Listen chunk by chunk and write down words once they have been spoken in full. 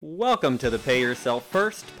Welcome to the Pay Yourself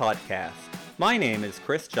First podcast. My name is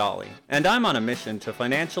Chris Jolly, and I'm on a mission to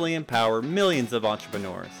financially empower millions of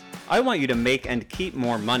entrepreneurs. I want you to make and keep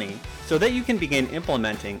more money so that you can begin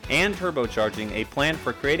implementing and turbocharging a plan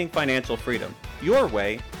for creating financial freedom your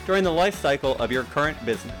way during the life cycle of your current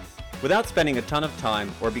business without spending a ton of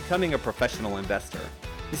time or becoming a professional investor.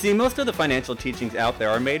 You see, most of the financial teachings out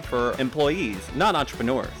there are made for employees, not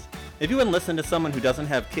entrepreneurs. If you wouldn't listen to someone who doesn't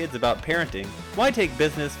have kids about parenting, why take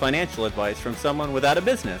business financial advice from someone without a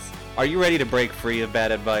business? Are you ready to break free of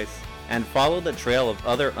bad advice and follow the trail of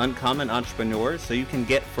other uncommon entrepreneurs so you can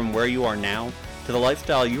get from where you are now to the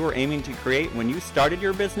lifestyle you were aiming to create when you started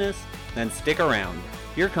your business? Then stick around.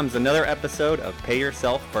 Here comes another episode of Pay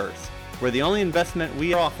Yourself First, where the only investment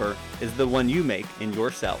we offer is the one you make in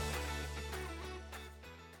yourself.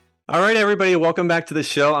 All right, everybody, welcome back to the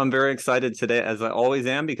show. I'm very excited today, as I always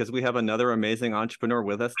am, because we have another amazing entrepreneur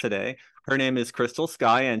with us today. Her name is Crystle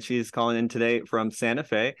Sky, and she's calling in today from Santa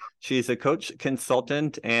Fe. She's a coach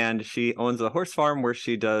consultant, and she owns a horse farm where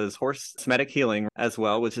she does horse somatic healing as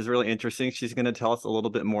well, which is really interesting. She's going to tell us a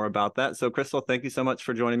little bit more about that. So, Crystle, thank you so much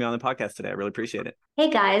for joining me on the podcast today. I really appreciate it.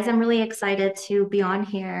 Hey, guys, I'm really excited to be on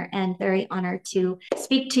here and very honored to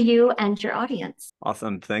speak to you and your audience.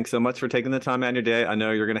 Awesome. Thanks so much for taking the time out of your day. I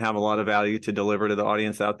know you're going to have a lot of value to deliver to the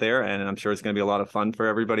audience out there, and I'm sure it's going to be a lot of fun for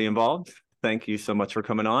everybody involved. Thank you so much for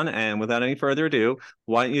coming on. And without any further ado,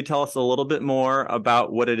 why don't you tell us a little bit more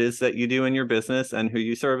about what it is that you do in your business and who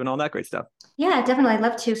you serve and all that great stuff? Yeah, definitely. I'd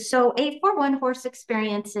love to. So 841 Horse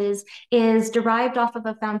Experiences is derived off of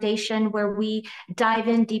a foundation where we dive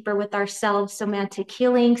in deeper with ourselves, somatic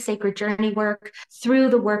healing, sacred journey work through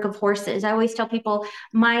the work of horses. I always tell people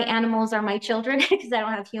my animals are my children because I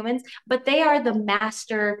don't have humans, but they are the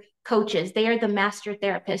master coaches. They are the master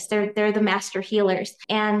therapists. They're the master healers,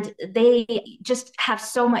 and they just have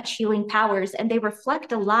so much healing powers, and they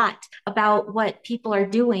reflect a lot about what people are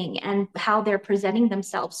doing and how they're presenting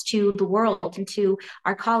themselves to the world and to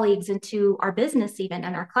our colleagues and to our business even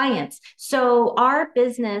and our clients. So our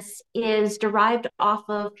business is derived off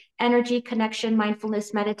of energy connection,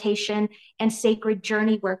 mindfulness, meditation, and sacred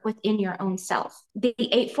journey work within your own self. The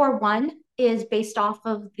 841 is based off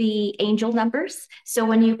of the angel numbers. So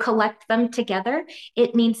when you collect them together,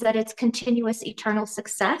 it means that it's continuous eternal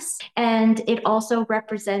success. And it also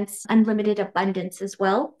represents unlimited abundance as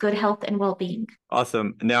well, good health and well-being.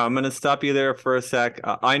 Awesome. Now I'm going to stop you there for a sec.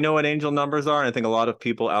 I know what angel numbers are, and I think a lot of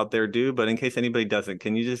people out there do, but in case anybody doesn't,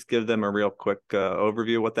 can you just give them a real quick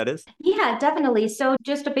overview of what that is? Yeah, definitely. So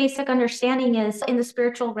just a basic understanding is in the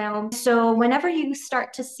spiritual realm. So whenever you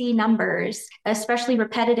start to see numbers, especially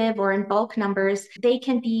repetitive or in bulk numbers, they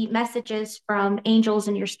can be messages from angels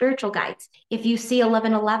and your spiritual guides. If you see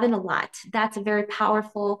 1111 a lot, that's a very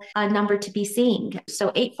powerful number to be seeing.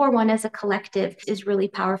 So 841 as a collective is really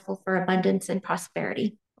powerful for abundance and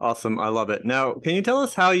prosperity. Awesome. I love it. Now, can you tell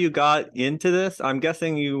us how you got into this? I'm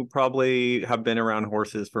guessing you probably have been around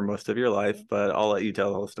horses for most of your life, but I'll let you tell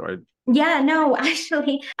the whole story. Yeah, no,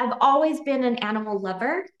 actually, I've always been an animal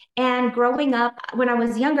lover. And growing up, when I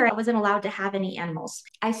was younger, I wasn't allowed to have any animals.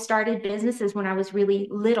 I started businesses when I was really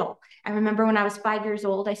little. I remember when I was 5 years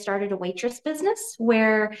old, I started a waitress business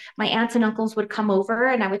where my aunts and uncles would come over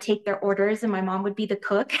and I would take their orders and my mom would be the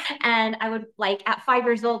cook. And I would, like, at 5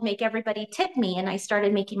 years old, make everybody tip me. And I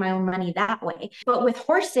started making my own money that way. But with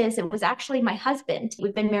horses, it was actually my husband.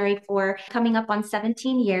 We've been married for coming up on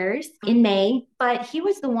 17 years in May. But he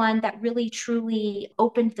was the one that really truly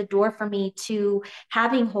opened the door for me to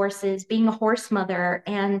having horses, being a horse mother,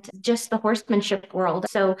 and just the horsemanship world.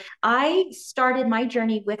 So I started my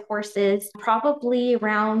journey with horses probably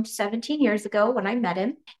around 17 years ago when I met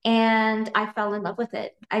him, and I fell in love with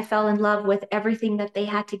it. I fell in love with everything that they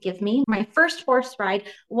had to give me. My first horse ride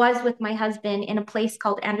was with my husband in a place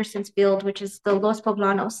called Anderson's Field, which is the Los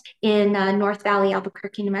Poblanos in North Valley,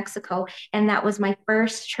 Albuquerque, New Mexico. And that was my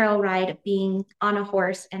first trail ride being on a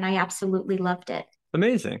horse, and I absolutely loved it.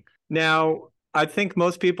 Amazing. Now, I think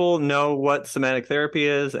most people know what somatic therapy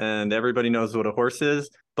is, and everybody knows what a horse is,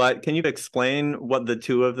 but can you explain what the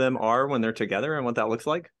two of them are when they're together and what that looks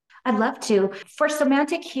like? I'd love to. For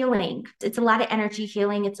somatic healing, it's a lot of energy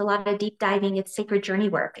healing. It's a lot of deep diving. It's sacred journey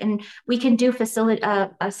work. And we can do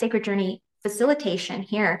a sacred journey facilitation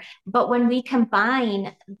here. But when we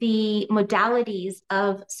combine the modalities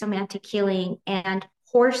of somatic healing and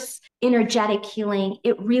horse energetic healing,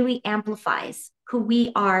 it really amplifies who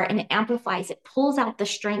we are, and it amplifies, it pulls out the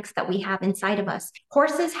strengths that we have inside of us.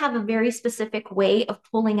 Horses have a very specific way of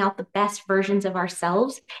pulling out the best versions of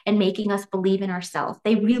ourselves and making us believe in ourselves.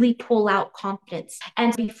 They really pull out confidence.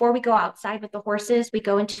 And before we go outside with the horses, we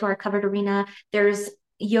go into our covered arena. There's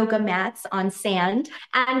yoga mats on sand.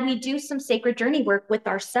 And we do some sacred journey work with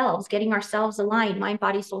ourselves, getting ourselves aligned, mind,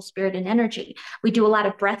 body, soul, spirit, and energy. We do a lot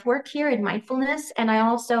of breath work here in mindfulness. And I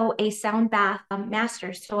also a sound bath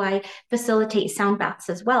master. So I facilitate sound baths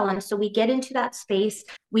as well. And so we get into that space,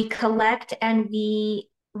 we collect and we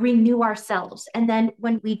renew ourselves. And then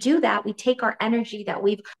when we do that, we take our energy that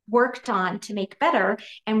we've worked on to make better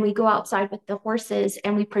and we go outside with the horses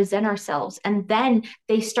and we present ourselves. And then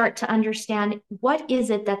they start to understand what is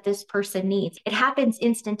it that this person needs. It happens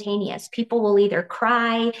instantaneous. People will either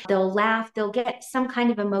cry, they'll laugh, they'll get some kind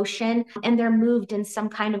of emotion, and they're moved in some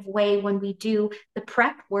kind of way when we do the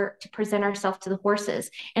prep work to present ourselves to the horses.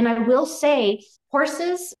 And I will say,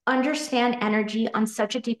 horses understand energy on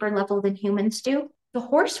such a deeper level than humans do. The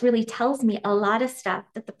horse really tells me a lot of stuff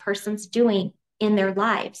that the person's doing in their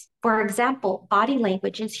lives. For example, body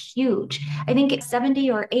language is huge. I think 70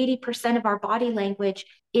 or 80% of our body language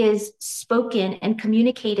is spoken and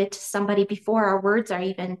communicated to somebody before our words are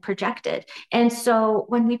even projected. And so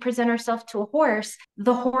when we present ourselves to a horse,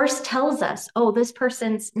 the horse tells us, oh, this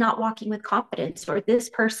person's not walking with confidence, or this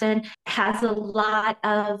person has a lot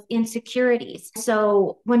of insecurities.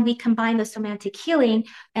 So when we combine the somatic healing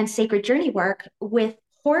and sacred journey work with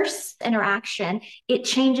horse interaction, it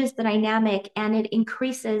changes the dynamic and it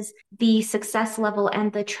increases the success level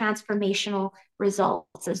and the transformational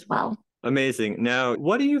results as well. Amazing. Now,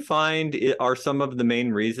 what do you find are some of the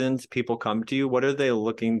main reasons people come to you? What are they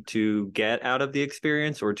looking to get out of the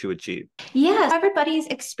experience or to achieve? Yes, everybody's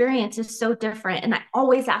experience is so different. And I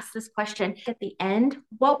always ask this question at the end: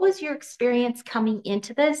 what was your experience coming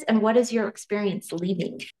into this? And what is your experience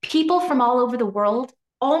leaving? People from all over the world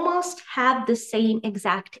almost had the same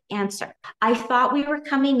exact answer. I thought we were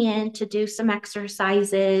coming in to do some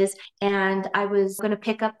exercises and I was going to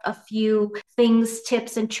pick up a few things,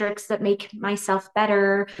 tips and tricks that make myself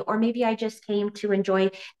better. Or maybe I just came to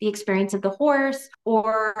enjoy the experience of the horse,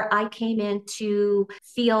 or I came in to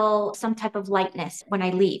feel some type of lightness when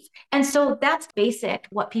I leave. And so that's basic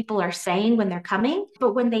what people are saying when they're coming.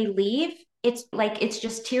 But when they leave, it's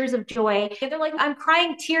just tears of joy. They're like, I'm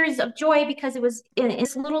crying tears of joy because it was in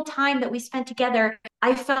this little time that we spent together,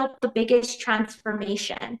 I felt the biggest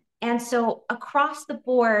transformation. And so across the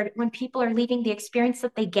board, when people are leaving, the experience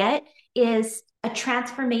that they get is a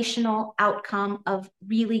transformational outcome of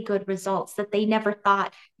really good results that they never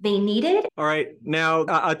thought they needed. All right. Now,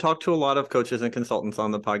 I talked to a lot of coaches and consultants on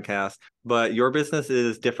the podcast, but your business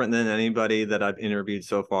is different than anybody that I've interviewed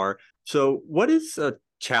so far. So what is a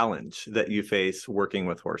challenge that you face working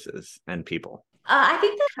with horses and people? I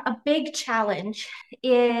think that a big challenge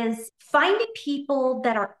is finding people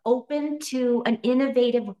that are open to an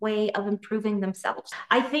innovative way of improving themselves.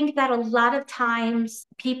 I think that a lot of times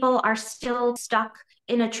people are still stuck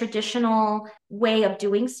in a traditional way of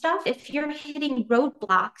doing stuff. If you're hitting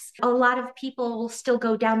roadblocks, a lot of people will still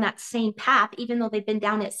go down that same path, even though they've been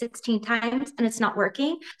down it 16 times and it's not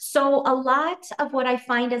working. So a lot of what I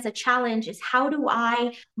find as a challenge is, how do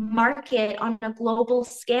I market on a global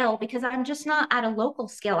scale? Because I'm just not at a local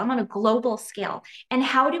scale, I'm on a global scale. And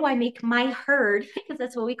how do I make my herd, because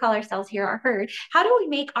that's what we call ourselves here, our herd, how do we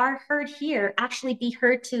make our herd here actually be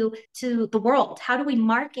heard to the world? How do we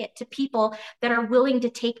market to people that are willing to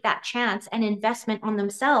take that chance and investment on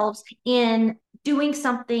themselves in doing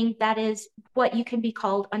something that is what you can be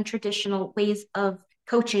called untraditional ways of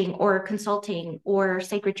coaching or consulting or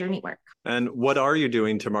sacred journey work? And what are you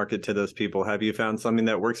doing to market to those people? Have you found something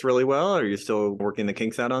that works really well? Or are you still working the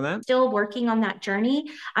kinks out on that? Still working on that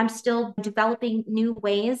journey. I'm still developing new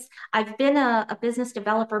ways. I've been a business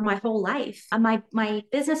developer my whole life. My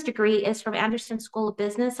business degree is from Anderson School of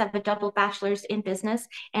Business. I have a double bachelor's in business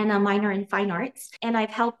and a minor in fine arts. And I've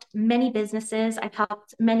helped many businesses. I've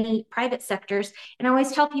helped many private sectors. And I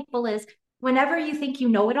always tell people is, whenever you think you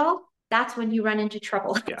know it all, that's when you run into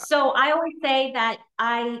trouble. Yeah. So I always say that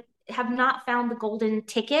I have not found the golden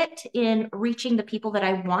ticket in reaching the people that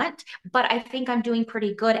I want, but I think I'm doing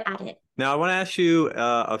pretty good at it. Now, I want to ask you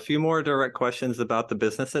a few more direct questions about the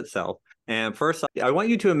business itself. And first, I want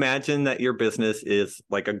you to imagine that your business is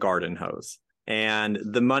like a garden hose. And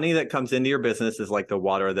the money that comes into your business is like the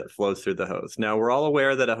water that flows through the hose. Now, we're all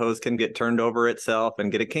aware that a hose can get turned over itself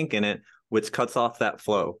and get a kink in it, which cuts off that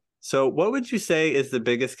flow. So what would you say is the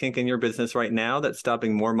biggest kink in your business right now that's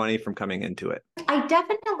stopping more money from coming into it? I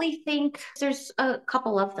definitely think there's a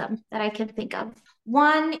couple of them that I can think of.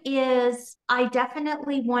 One is I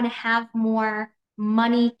definitely want to have more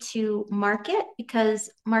money to market,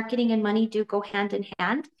 because marketing and money do go hand in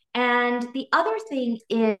hand. And the other thing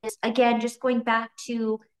is, again, just going back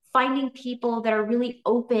to finding people that are really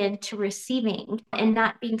open to receiving and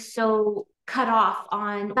not being so cut off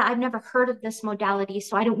on, I've never heard of this modality,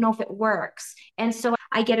 so I don't know if it works. And so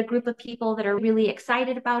I get a group of people that are really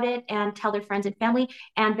excited about it and tell their friends and family.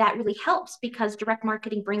 And that really helps because direct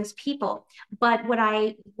marketing brings people. But what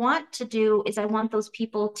I want to do is I want those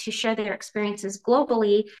people to share their experiences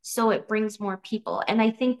globally so it brings more people. And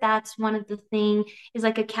I think that's one of the things is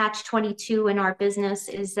like a catch 22 in our business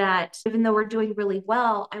is that even though we're doing really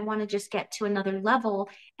well, I want to just get to another level.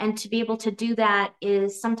 And to be able to do that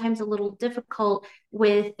is sometimes a little difficult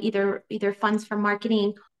with either funds from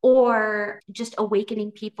marketing or just awakening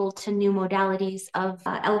people to new modalities of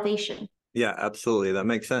elevation. Yeah, absolutely. That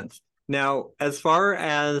makes sense. Now, as far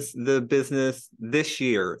as the business this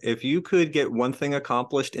year, if you could get one thing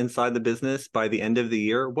accomplished inside the business by the end of the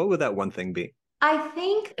year, what would that one thing be? I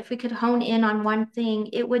think if we could hone in on one thing,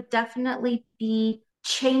 it would definitely be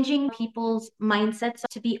changing people's mindsets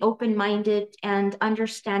to be open-minded and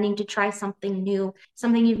understanding to try something new,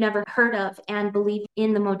 something you've never heard of, and believe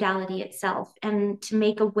in the modality itself, and to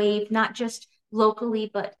make a wave, not just locally,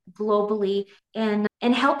 but globally, and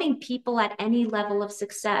helping people at any level of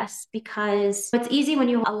success, because it's easy when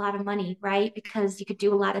you have a lot of money, right? Because you could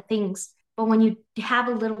do a lot of things. But when you have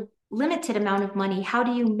a little limited amount of money, how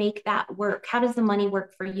do you make that work? How does the money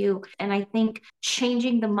work for you? And I think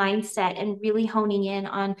changing the mindset and really honing in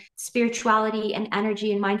on spirituality and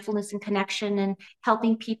energy and mindfulness and connection and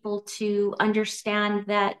helping people to understand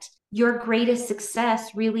that your greatest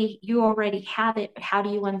success, really, you already have it, but how do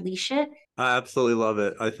you unleash it? I absolutely love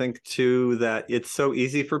it. I think too that it's so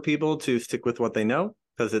easy for people to stick with what they know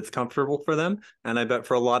because it's comfortable for them. And I bet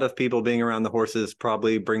for a lot of people, being around the horses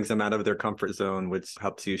probably brings them out of their comfort zone, which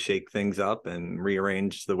helps you shake things up and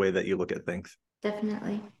rearrange the way that you look at things.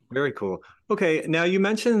 Definitely. Very cool. Okay, now you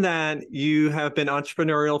mentioned that you have been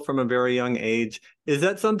entrepreneurial from a very young age. Is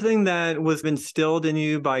that something that was instilled in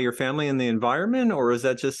you by your family and the environment, or is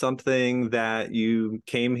that just something that you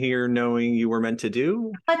came here knowing you were meant to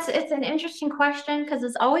do? It's an interesting question because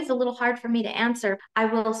it's always a little hard for me to answer. I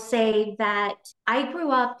will say that I grew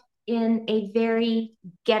up in a very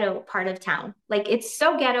ghetto part of town. Like it's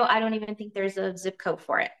so ghetto, I don't even think there's a zip code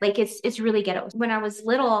for it. Like it's really ghetto. When I was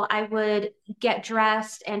little, I would get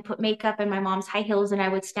dressed and put makeup in my mom's high heels and I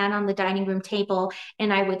would stand on the dining room table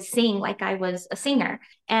and I would sing like I was a singer.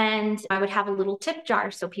 And I would have a little tip jar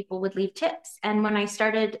so people would leave tips. And when I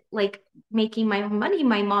started like making my own money,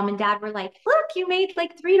 my mom and dad were like, "Look, you made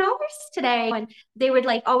like $3 today." And they would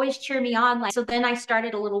like always cheer me on. Like, so then I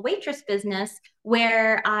started a little waitress business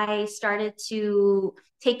where I started to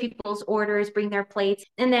take people's orders, bring their plates.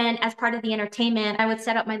 And then as part of the entertainment, I would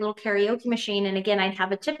set up my little karaoke machine. And again, I'd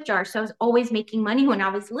have a tip jar. So I was always making money when I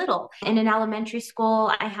was little. And in elementary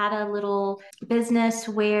school, I had a little business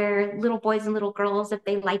where little boys and little girls, if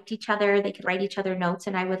they liked each other, they could write each other notes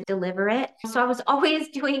and I would deliver it. So I was always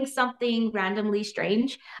doing something randomly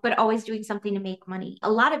strange, but always doing something to make money.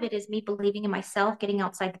 A lot of it is me believing in myself, getting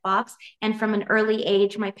outside the box. And from an early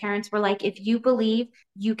age, my parents were like, if you believe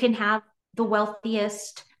you can have the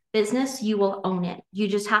wealthiest business, you will own it. You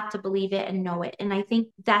just have to believe it and know it. And I think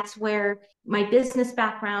that's where my business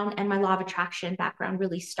background and my law of attraction background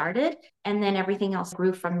really started. And then everything else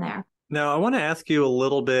grew from there. Now, I want to ask you a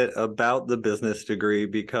little bit about the business degree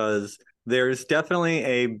because there's definitely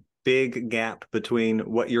a big gap between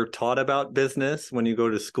what you're taught about business when you go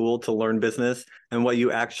to school to learn business and what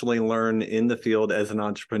you actually learn in the field as an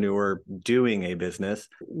entrepreneur doing a business.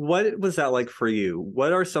 What was that like for you?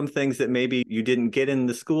 What are some things that maybe you didn't get in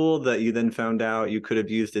the school that you then found out you could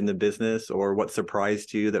have used in the business, or what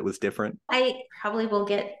surprised you that was different? I probably will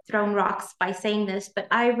get thrown rocks by saying this, but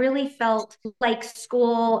I really felt like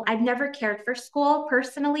school, I've never cared for school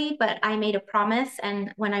personally, but I made a promise.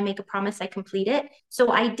 And when I make a promise, I complete it.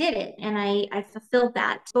 So I did it and I fulfilled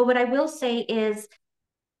that. But what I will say is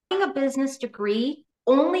having a business degree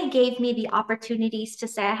only gave me the opportunities to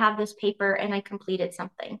say I have this paper and I completed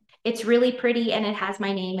something. It's really pretty and it has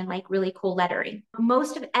my name in like really cool lettering.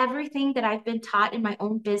 Most of everything that I've been taught in my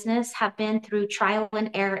own business have been through trial and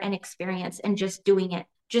error and experience and just doing it,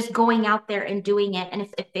 just going out there and doing it. And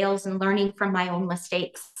if it fails and learning from my own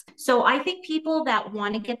mistakes. So I think people that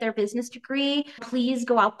want to get their business degree, please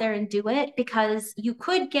go out there and do it, because you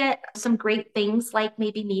could get some great things like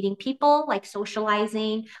maybe meeting people, like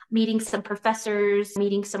socializing, meeting some professors,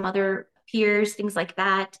 meeting some other peers, things like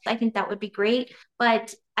that. I think that would be great.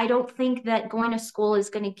 But I don't think that going to school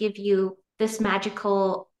is going to give you this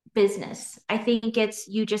magical business. I think it's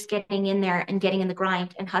you just getting in there and getting in the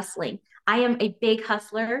grind and hustling. I am a big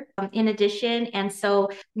hustler in addition. And so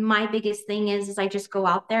my biggest thing is I just go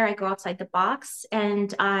out there, I go outside the box,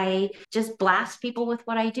 and I just blast people with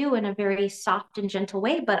what I do in a very soft and gentle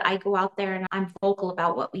way. But I go out there and I'm vocal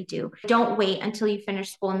about what we do. Don't wait until you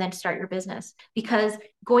finish school and then start your business, because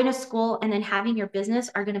going to school and then having your business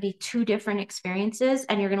are going to be two different experiences.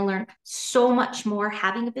 And you're going to learn so much more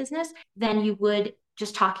having a business than you would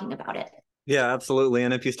just talking about it. Yeah, absolutely.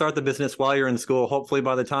 And if you start the business while you're in school, hopefully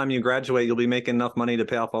by the time you graduate, you'll be making enough money to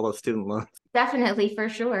pay off all those student loans. Definitely, for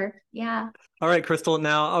sure. Yeah. All right, Crystle.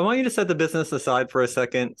 Now, I want you to set the business aside for a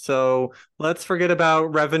second. So let's forget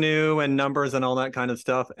about revenue and numbers and all that kind of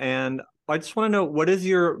stuff. And I just want to know, what is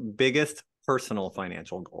your biggest personal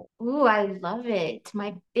financial goal? Ooh, I love it.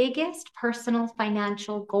 My biggest personal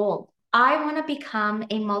financial goal. I want to become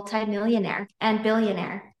a multimillionaire and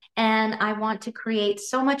billionaire. And I want to create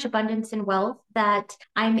so much abundance and wealth that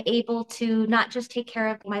I'm able to not just take care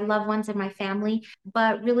of my loved ones and my family,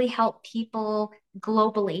 but really help people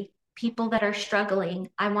globally, people that are struggling.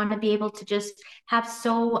 I want to be able to just have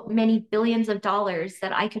so many billions of dollars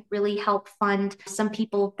that I could really help fund some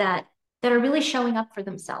people that are really showing up for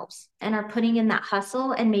themselves and are putting in that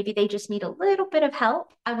hustle, and maybe they just need a little bit of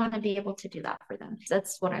help. I want to be able to do that for them.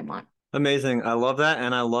 That's what I want. Amazing. I love that.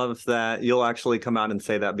 And I love that you'll actually come out and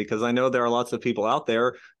say that, because I know there are lots of people out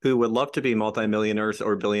there who would love to be multimillionaires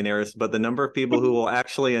or billionaires, but the number of people who will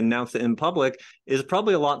actually announce it in public is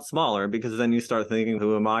probably a lot smaller, because then you start thinking,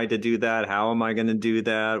 who am I to do that? How am I going to do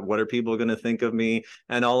that? What are people going to think of me?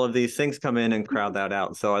 And all of these things come in and crowd that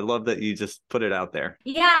out. So I love that you just put it out there.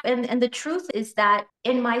 Yeah. And the truth is that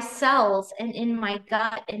in my cells and in my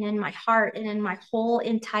gut and in my heart and in my whole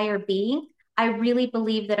entire being, I really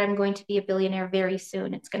believe that I'm going to be a billionaire very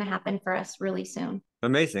soon. It's going to happen for us really soon.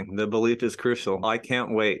 Amazing. The belief is crucial. I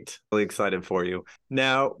can't wait. Really excited for you.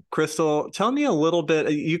 Now, Crystle, tell me a little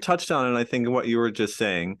bit. You touched on it, I think, in what you were just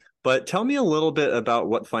saying, but tell me a little bit about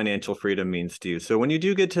what financial freedom means to you. So when you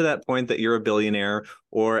do get to that point that you're a billionaire,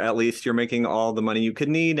 or at least you're making all the money you could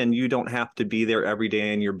need, and you don't have to be there every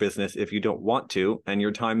day in your business if you don't want to, and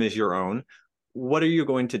your time is your own, what are you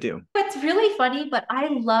going to do? It's really funny, but I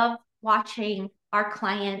love watching our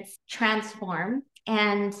clients transform.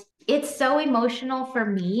 And it's so emotional for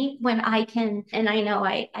me when I can, and I know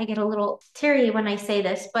I get a little teary when I say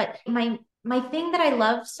this, but my thing that I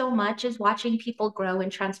love so much is watching people grow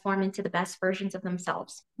and transform into the best versions of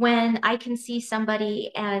themselves. When I can see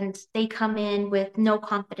somebody and they come in with no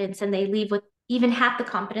confidence and they leave with even half the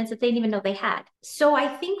confidence that they didn't even know they had. So I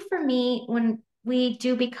think for me, when we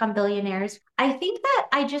do become billionaires, I think that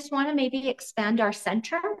I just want to maybe expand our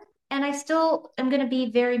center, and I still am going to be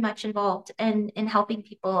very much involved in helping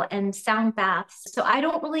people and sound baths. So I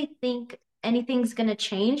don't really think anything's going to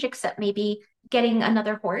change except maybe getting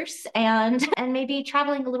another horse and maybe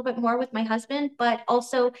traveling a little bit more with my husband. But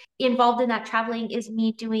also involved in that traveling is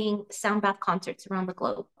me doing sound bath concerts around the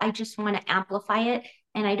globe. I just want to amplify it,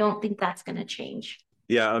 and I don't think that's going to change.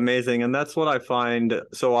 Yeah, amazing. And that's what I find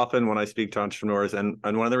so often when I speak to entrepreneurs. And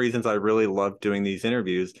one of the reasons I really love doing these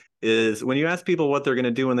interviews is when you ask people what they're going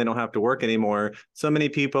to do when they don't have to work anymore, so many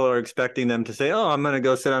people are expecting them to say, oh, I'm going to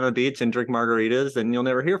go sit on a beach and drink margaritas and you'll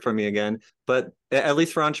never hear from me again. But at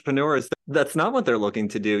least for entrepreneurs, that's not what they're looking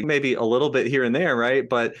to do. Maybe a little bit here and there, right?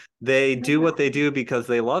 But they do what they do because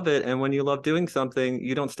they love it. And when you love doing something,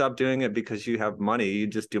 you don't stop doing it because you have money. You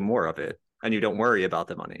just do more of it and you don't worry about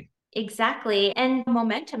the money. Exactly. And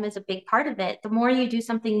momentum is a big part of it. The more you do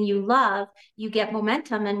something you love, you get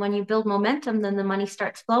momentum. And when you build momentum, then the money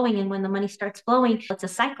starts flowing. And when the money starts flowing, it's a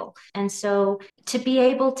cycle. And so to be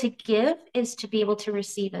able to give is to be able to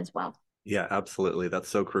receive as well. Yeah, absolutely. That's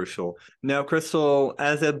so crucial. Now, Crystle,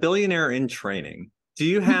 as a billionaire in training, do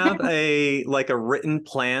you have a written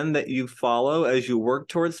plan that you follow as you work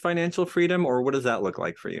towards financial freedom, or what does that look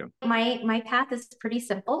like for you? My path is pretty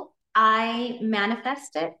simple. I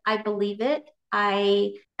manifest it, I believe it,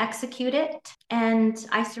 I execute it, and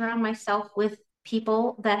I surround myself with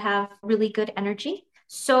people that have really good energy.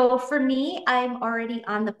 So for me, I'm already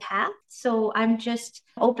on the path. So I'm just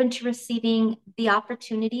open to receiving the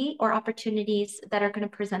opportunity or opportunities that are going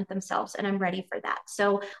to present themselves, and I'm ready for that.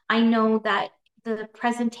 So I know that the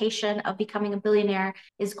presentation of becoming a billionaire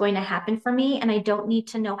is going to happen for me, and I don't need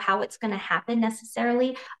to know how it's going to happen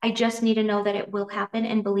necessarily. I just need to know that it will happen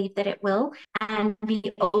and believe that it will, and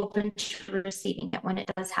be open to receiving it when it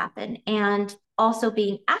does happen. And also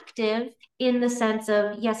being active in the sense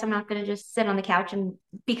of, yes, I'm not going to just sit on the couch and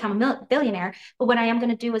become a billionaire, but what I am going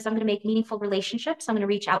to do is I'm going to make meaningful relationships. I'm going to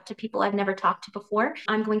reach out to people I've never talked to before.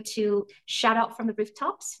 I'm going to shout out from the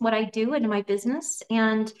rooftops what I do in my business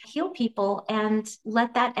and heal people and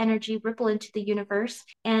let that energy ripple into the universe.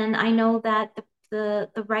 And I know that the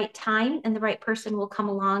right time and the right person will come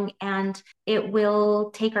along and it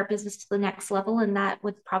will take our business to the next level. And that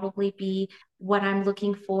would probably be what I'm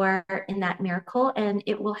looking for in that miracle, and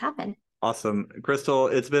it will happen. Awesome.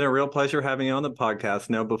 Crystle, it's been a real pleasure having you on the podcast.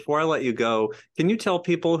 Now, before I let you go, can you tell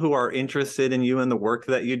people who are interested in you and the work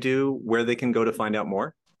that you do where they can go to find out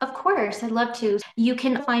more? Of course, I'd love to. You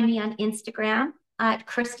can find me on Instagram at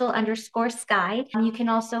Crystle_Sky. You can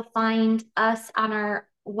also find us on our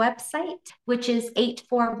website, which is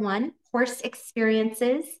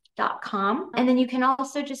 841horseexperiences.com. And then you can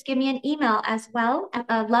also just give me an email as well at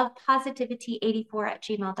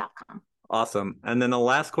lovepositivity84@gmail.com. Awesome. And then the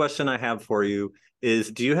last question I have for you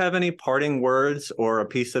is, do you have any parting words or a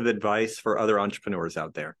piece of advice for other entrepreneurs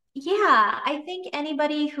out there? Yeah, I think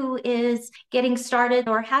anybody who is getting started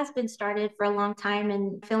or has been started for a long time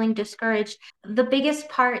and feeling discouraged, the biggest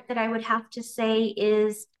part that I would have to say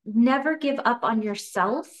is never give up on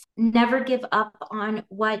yourself, never give up on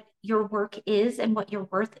what your work is and what your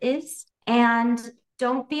worth is. And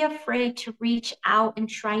don't be afraid to reach out and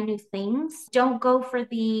try new things. Don't go for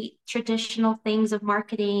the traditional things of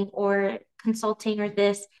marketing or consulting or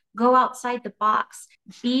this. Go outside the box.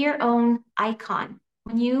 Be your own icon.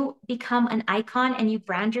 When you become an icon and you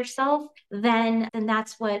brand yourself, then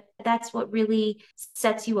that's what really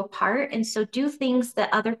sets you apart. And so do things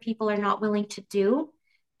that other people are not willing to do,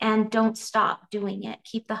 and don't stop doing it.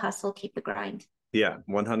 Keep the hustle, keep the grind. Yeah,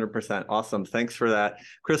 100%. Awesome. Thanks for that.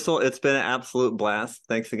 Crystle, it's been an absolute blast.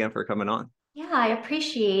 Thanks again for coming on. Yeah, I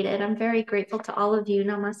appreciate it. I'm very grateful to all of you.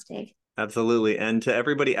 Namaste. Absolutely. And to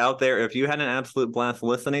everybody out there, if you had an absolute blast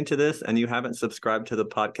listening to this and you haven't subscribed to the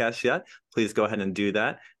podcast yet, please go ahead and do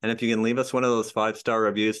that. And if you can leave us one of those 5-star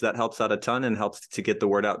reviews, that helps out a ton and helps to get the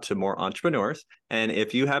word out to more entrepreneurs. And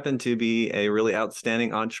if you happen to be a really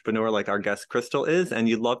outstanding entrepreneur like our guest Crystle is, and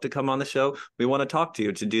you'd love to come on the show, we want to talk to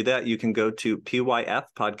you. To do that, you can go to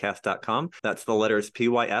pyfpodcast.com. That's the letters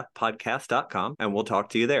pyfpodcast.com, and we'll talk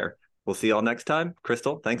to you there. We'll see you all next time.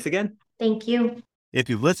 Crystle, thanks again. Thank you. If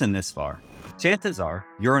you've listened this far, chances are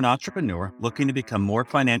you're an entrepreneur looking to become more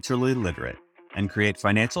financially literate and create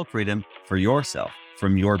financial freedom for yourself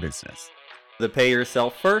from your business. The Pay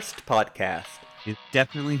Yourself First podcast is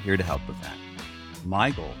definitely here to help with that.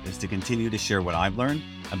 My goal is to continue to share what I've learned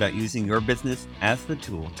about using your business as the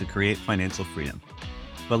tool to create financial freedom.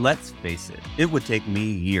 But let's face it, it would take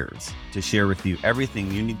me years to share with you everything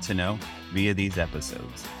you need to know via these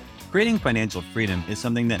episodes. Creating financial freedom is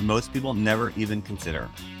something that most people never even consider,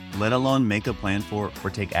 let alone make a plan for or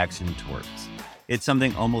take action towards. It's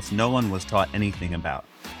something almost no one was taught anything about.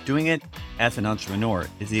 Doing it as an entrepreneur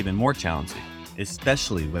is even more challenging,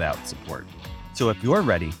 especially without support. So if you're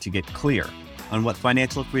ready to get clear on what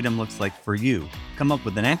financial freedom looks like for you, come up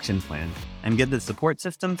with an action plan, and get the support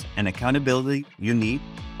systems and accountability you need,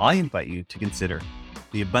 I invite you to consider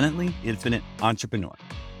the Abundantly Infinite Entrepreneur.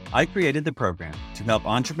 I created the program to help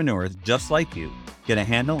entrepreneurs just like you get a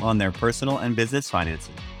handle on their personal and business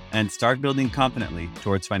finances and start building confidently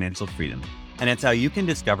towards financial freedom. And it's how you can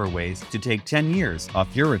discover ways to take 10 years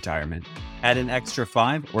off your retirement, add an extra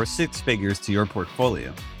 5 or 6 figures to your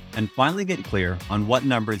portfolio, and finally get clear on what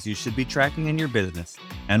numbers you should be tracking in your business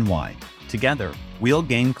and why. Together, we'll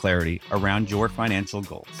gain clarity around your financial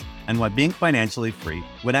goals and what being financially free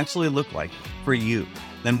would actually look like for you.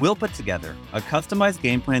 Then we'll put together a customized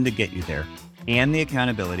game plan to get you there and the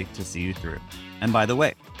accountability to see you through. And by the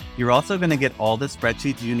way, you're also going to get all the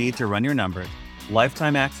spreadsheets you need to run your numbers,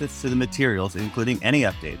 lifetime access to the materials, including any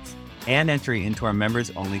updates, and entry into our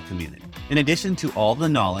members-only community. In addition to all the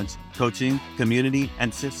knowledge, coaching, community,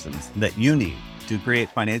 and systems that you need to create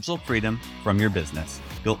financial freedom from your business,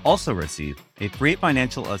 you'll also receive a free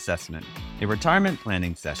financial assessment, a retirement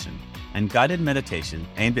planning session, and guided meditation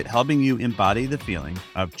aimed at helping you embody the feeling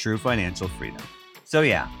of true financial freedom. So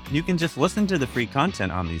yeah, you can just listen to the free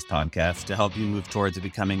content on these podcasts to help you move towards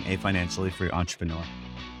becoming a financially free entrepreneur.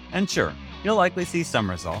 And sure, you'll likely see some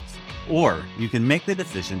results, or you can make the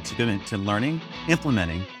decision to commit to learning,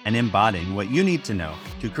 implementing, and embodying what you need to know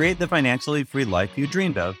to create the financially free life you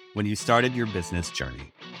dreamed of when you started your business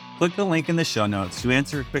journey. Click the link in the show notes to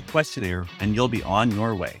answer a quick questionnaire, and you'll be on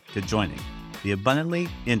your way to joining the Abundantly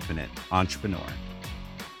Infinite Entrepreneur.